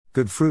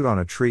Good fruit on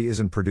a tree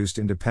isn't produced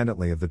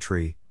independently of the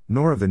tree,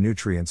 nor of the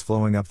nutrients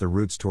flowing up the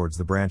roots towards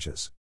the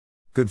branches.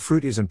 Good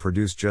fruit isn't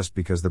produced just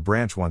because the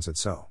branch wants it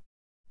so.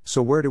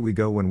 So where do we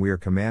go when we are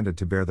commanded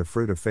to bear the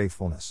fruit of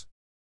faithfulness?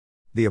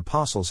 The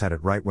apostles had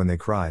it right when they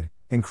cried,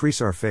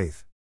 "Increase our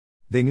faith."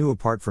 They knew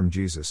apart from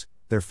Jesus,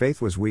 their faith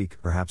was weak,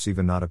 perhaps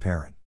even not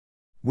apparent.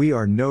 We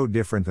are no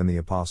different than the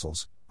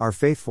apostles. Our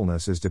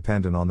faithfulness is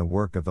dependent on the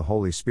work of the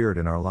Holy Spirit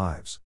in our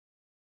lives.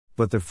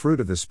 But the fruit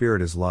of the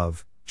Spirit is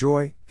love,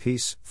 joy,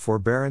 peace,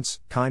 forbearance,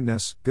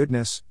 kindness,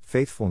 goodness,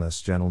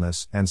 faithfulness,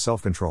 gentleness, and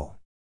self-control.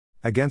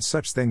 Against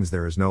such things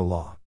there is no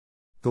law.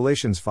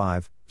 Galatians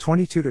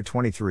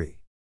 5:22-23.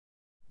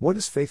 What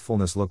does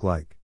faithfulness look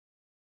like?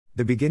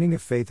 The beginning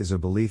of faith is a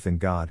belief in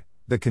God,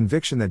 the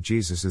conviction that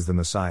Jesus is the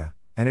Messiah,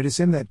 and it is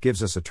Him that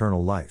gives us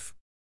eternal life.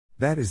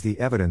 That is the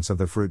evidence of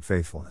the fruit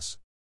faithfulness.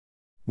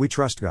 We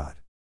trust God.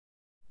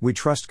 We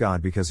trust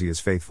God because He is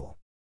faithful.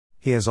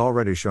 He has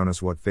already shown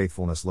us what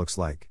faithfulness looks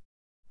like.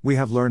 We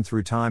have learned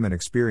through time and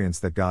experience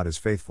that God is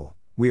faithful.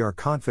 We are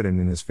confident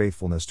in His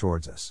faithfulness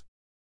towards us.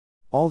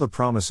 All the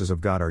promises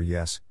of God are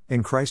yes,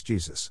 in Christ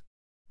Jesus.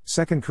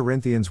 2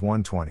 Corinthians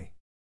 1:20.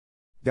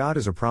 God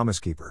is a promise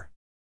keeper.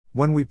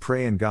 When we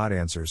pray and God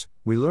answers,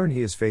 we learn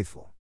He is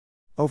faithful.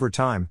 Over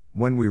time,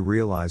 when we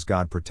realize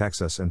God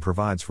protects us and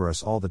provides for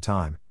us all the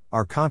time,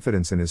 our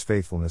confidence in His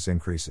faithfulness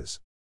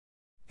increases.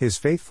 His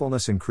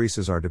faithfulness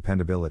increases our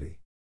dependability.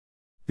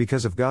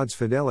 Because of God's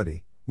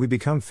fidelity, we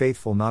become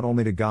faithful not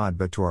only to God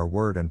but to our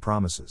word and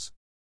promises.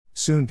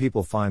 Soon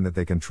people find that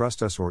they can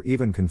trust us or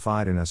even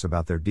confide in us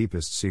about their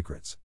deepest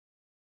secrets.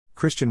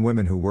 Christian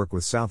women who work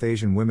with South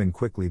Asian women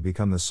quickly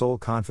become the sole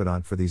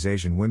confidant for these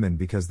Asian women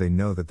because they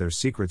know that their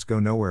secrets go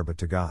nowhere but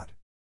to God.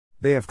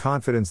 They have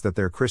confidence that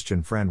their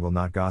Christian friend will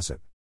not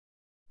gossip.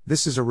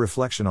 This is a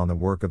reflection on the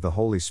work of the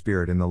Holy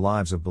Spirit in the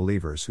lives of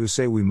believers who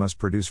say we must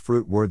produce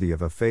fruit worthy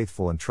of a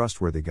faithful and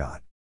trustworthy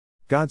God.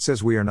 God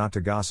says we are not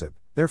to gossip,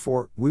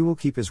 therefore, we will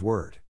keep His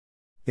word.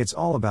 It's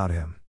all about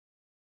Him.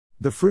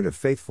 The fruit of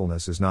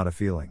faithfulness is not a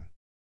feeling.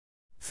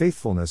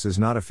 Faithfulness is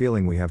not a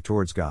feeling we have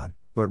towards God,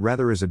 but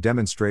rather is a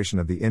demonstration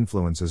of the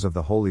influences of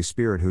the Holy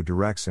Spirit who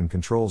directs and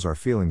controls our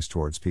feelings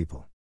towards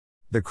people.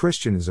 The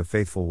Christian is a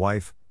faithful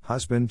wife,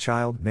 husband,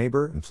 child,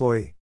 neighbor,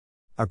 employee.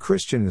 A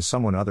Christian is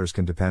someone others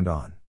can depend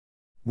on.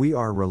 We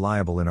are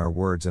reliable in our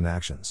words and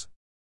actions.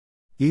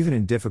 Even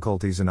in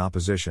difficulties and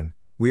opposition,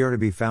 we are to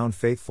be found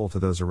faithful to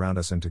those around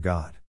us and to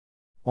God.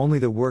 Only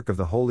the work of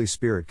the Holy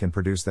Spirit can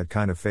produce that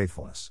kind of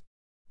faithfulness.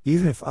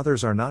 Even if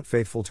others are not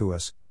faithful to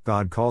us,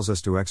 God calls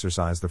us to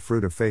exercise the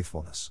fruit of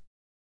faithfulness.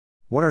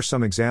 What are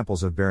some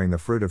examples of bearing the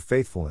fruit of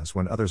faithfulness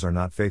when others are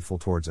not faithful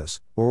towards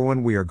us, or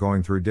when we are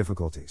going through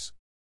difficulties?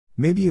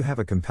 Maybe you have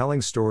a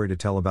compelling story to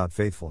tell about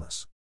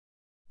faithfulness.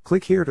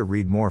 Click here to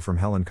read more from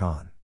Helen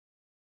Kahn.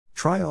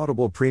 Try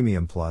Audible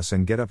Premium Plus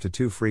and get up to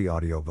 2 free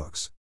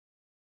audiobooks.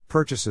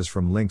 Purchases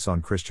from links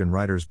on Christian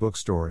Writers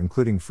Bookstore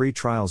including free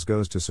trials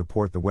goes to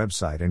support the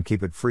website and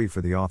keep it free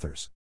for the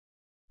authors.